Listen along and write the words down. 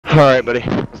Alright, buddy.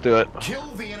 Let's do it. Kill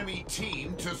the enemy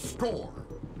team to score.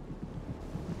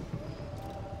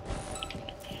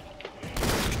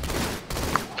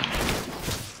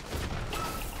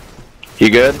 You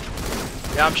good?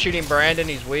 Yeah, I'm shooting Brandon.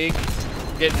 He's weak.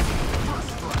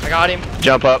 I got him.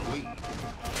 Jump up.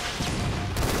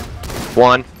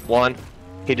 One.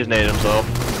 He just naded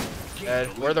himself. Dead.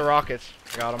 Where are the rockets?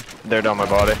 I got him. They're down my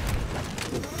body.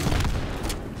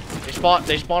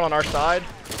 They spawn on our side.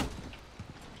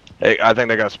 Hey, I think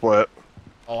they got split.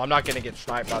 Oh, I'm not gonna get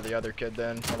sniped by the other kid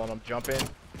then. Hold on, I'm jumping.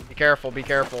 Be careful, be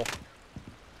careful.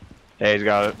 Hey, he's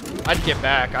got it. I'd get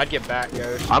back,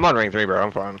 Ghost. I'm on ring 3, bro.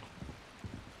 I'm fine.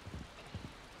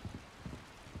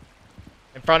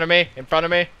 In front of me.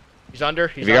 He's under,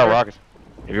 If you got rockets,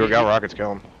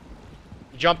 kill him.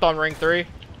 He jumped on ring 3.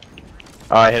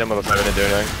 Oh, I hit him with a 7, didn't do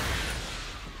anything.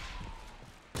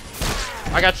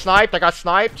 I got sniped.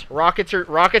 Rockets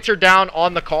are down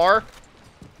on the car.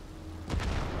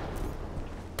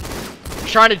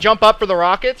 He's trying to jump up for the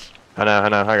rockets. I know. I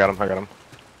got him.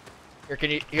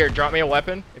 Here, drop me a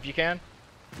weapon if you can.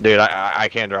 Dude, I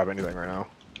can't drop anything right now.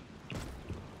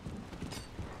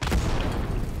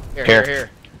 Here.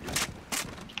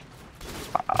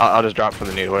 I'll just drop for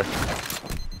the needler.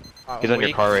 He's on your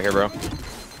Weak. car right here, bro.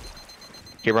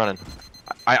 Keep running.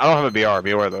 I don't have a BR.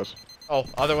 Be aware of those. Oh,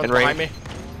 other one's In range. behind me.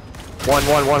 One.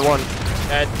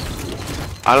 Dead.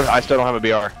 I still don't have a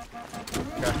BR.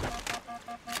 Okay.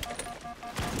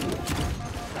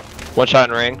 One shot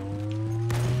in ring.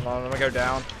 Hold on, let me go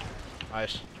down.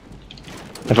 Nice.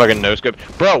 I fucking no scope.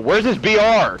 Bro, where's this BR?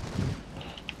 I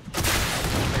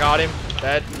got him.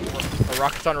 Dead. The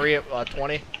rockets on re at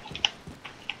 20.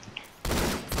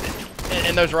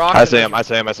 And those rocks. I see him. Let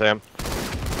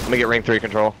me get ring 3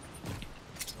 control.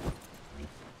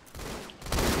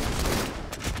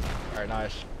 Alright,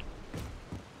 nice.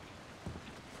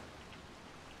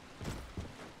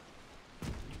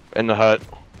 In the hut.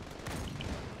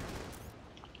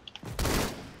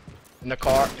 In the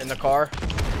car.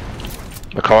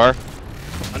 The car?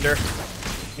 Under.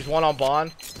 He's one on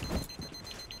bond.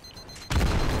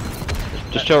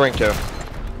 Just chill ring 2. Let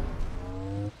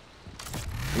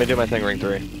me do my thing ring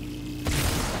 3.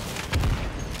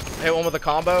 Hit one with a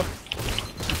combo.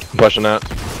 I'm pushing that.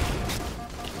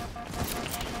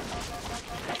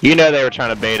 You know they were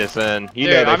trying to bait us in. You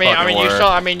Dude, know they fucking were.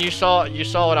 you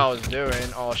saw what I was doing.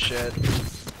 Oh shit.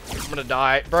 I'm gonna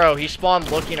die. Bro, he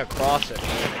spawned looking across it.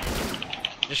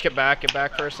 Just get back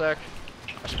for a sec.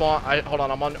 Hold on,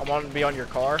 I'm on to be on your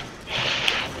car.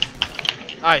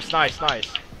 Nice.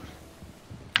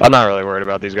 I'm not really worried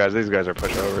about these guys. These guys are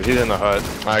pushovers. He's in the hut.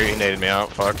 Oh, he naded me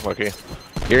out. Fuck, lucky.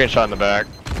 You're getting shot in the back.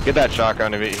 Get that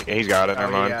shotgun if he's got it.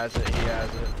 Never mind. He has it.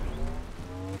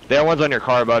 The other one's on your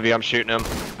car above you. I'm shooting him.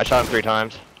 I shot him 3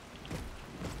 times.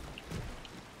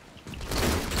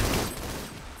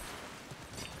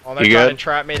 Oh, they're trying to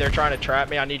trap me. They're trying to trap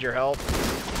me. I need your help.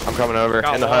 I'm coming over.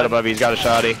 Got In the one. hut above you. He's got a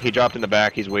shotty. He dropped in the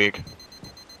back. He's weak.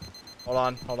 Hold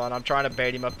on. I'm trying to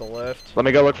bait him up the lift. Let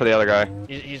me go look for the other guy.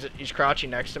 He's crouching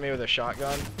next to me with a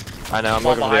shotgun. I know. I'm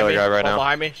looking for the other guy right now.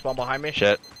 Spawn behind me.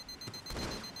 Shit.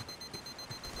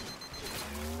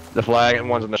 The flag and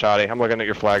one's in the shotty. I'm looking at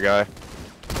your flag guy.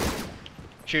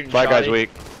 Shooting Flag guy's shotty. weak.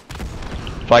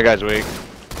 Flag guy's weak.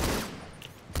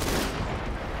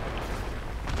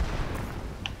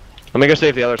 Let me go see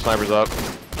if the other sniper's up.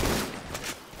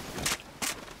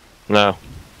 No.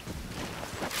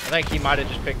 I think he might have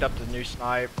just picked up the new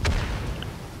snipe.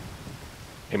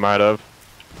 He might have.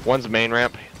 One's main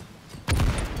ramp.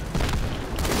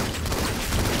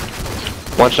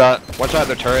 One shot at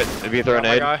the turret if you throw a Got my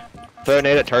nade. guy. Throw a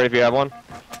nade at turret if you have one.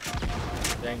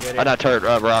 Didn't get Not turret,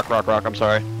 rock, I'm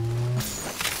sorry.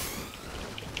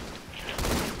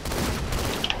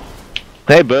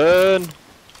 Hey, bud.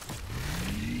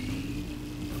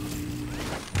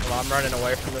 Hold on, I'm running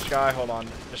away from this guy. Hold on.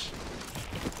 Just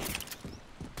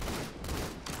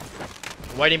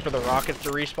waiting for the rockets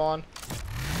to respawn.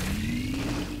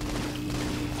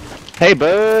 Hey,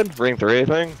 bud. Ring 3, I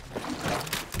think.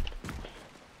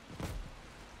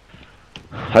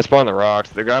 I spawned the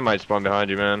rocks. The guy might spawn behind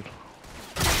you, man.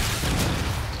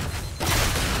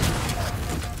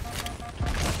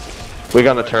 We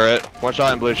got on the turret. One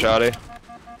shot in blue shotty.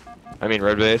 I mean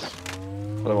red base.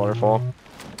 For the waterfall.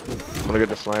 I'm gonna get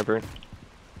the sniper.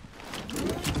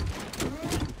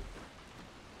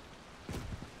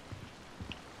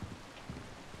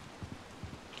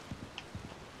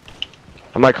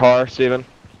 On my car, Steven.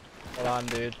 Hold on,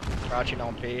 dude. Crouching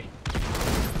on P.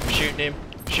 I'm shooting him.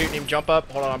 Jump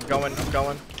up. Hold on, I'm going.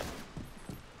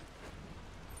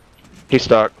 He's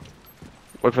stuck.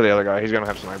 Look for the other guy. He's gonna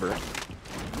have sniper.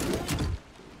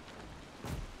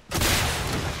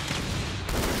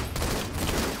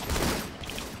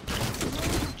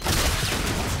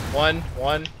 One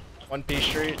P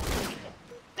Street.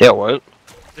 Yeah, what?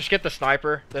 Just get the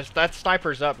sniper. That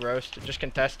sniper's up, Roast. Just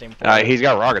contest him. He's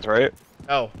got rockets, right?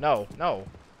 No.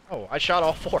 Oh, I shot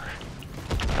all 4.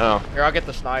 Oh. Here, I'll get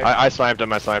the sniper. I sniped him,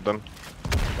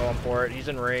 Going for it. He's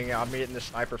in ring. I'm getting the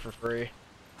sniper for free.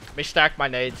 Let me stack my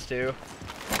nades too.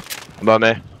 Above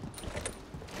me.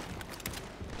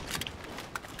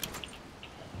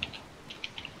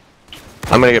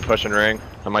 I'm gonna get pushing ring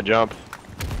on my jump.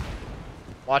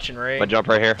 Watching ring. My jump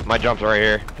right here. My jump's right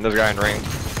here. And there's a guy in ring.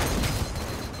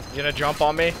 You gonna jump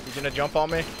on me? You gonna jump on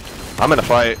me? I'm in a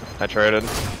fight. I traded.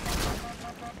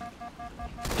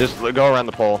 Just go around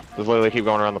the pole. Just literally keep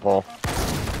going around the pole.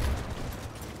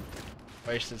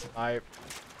 Wasted snipe.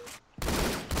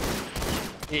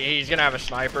 He's gonna have a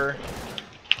sniper.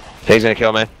 He's gonna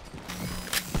kill me.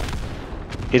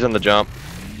 He's on the jump.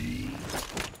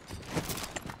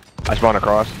 I spawn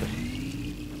across.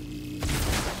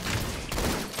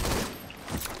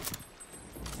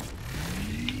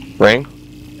 Ring?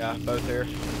 Yeah, both here.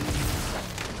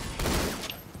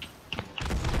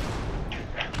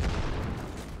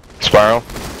 Spiral?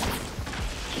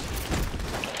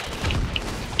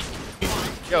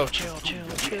 Yo, chill.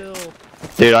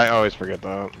 Dude, I always forget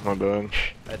that. I'm doing.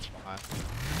 That's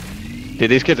fine.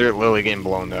 Dude, these kids are literally getting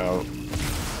blown out.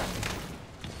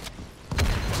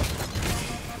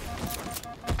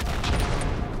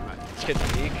 This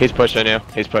kid's weak. He's pushing you.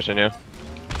 He's pushing you.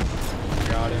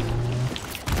 Got him.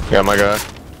 Yeah, my guy.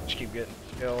 Just keep getting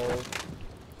killed.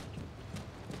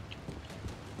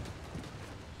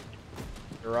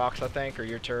 Your rocks, I think, or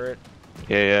your turret.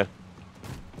 Yeah.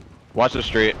 Watch the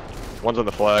street. One's on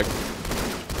the flag.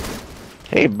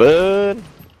 Hey, bud.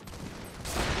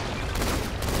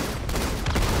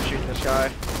 Shooting this guy.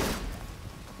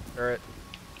 Turret.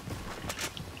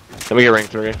 Let me get ring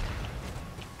 3.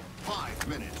 5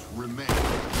 minutes remain.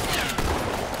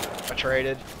 I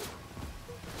traded.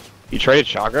 You traded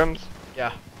shotguns?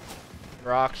 Yeah.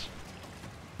 Rocks.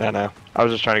 Yeah, no. I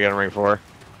was just trying to get in ring 4.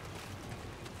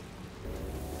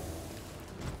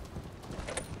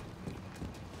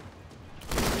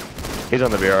 He's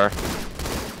on the BR.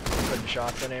 Putting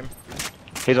shots in him.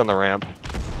 He's on the ramp.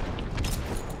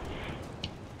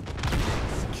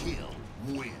 Kill.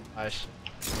 Win. Nice.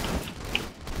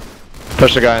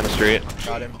 Push the guy in the street.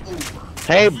 Got him. Over.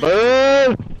 Hey,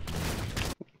 bud!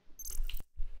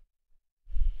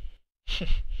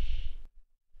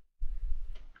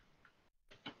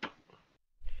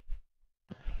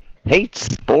 Hate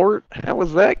sport? How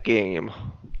was that game?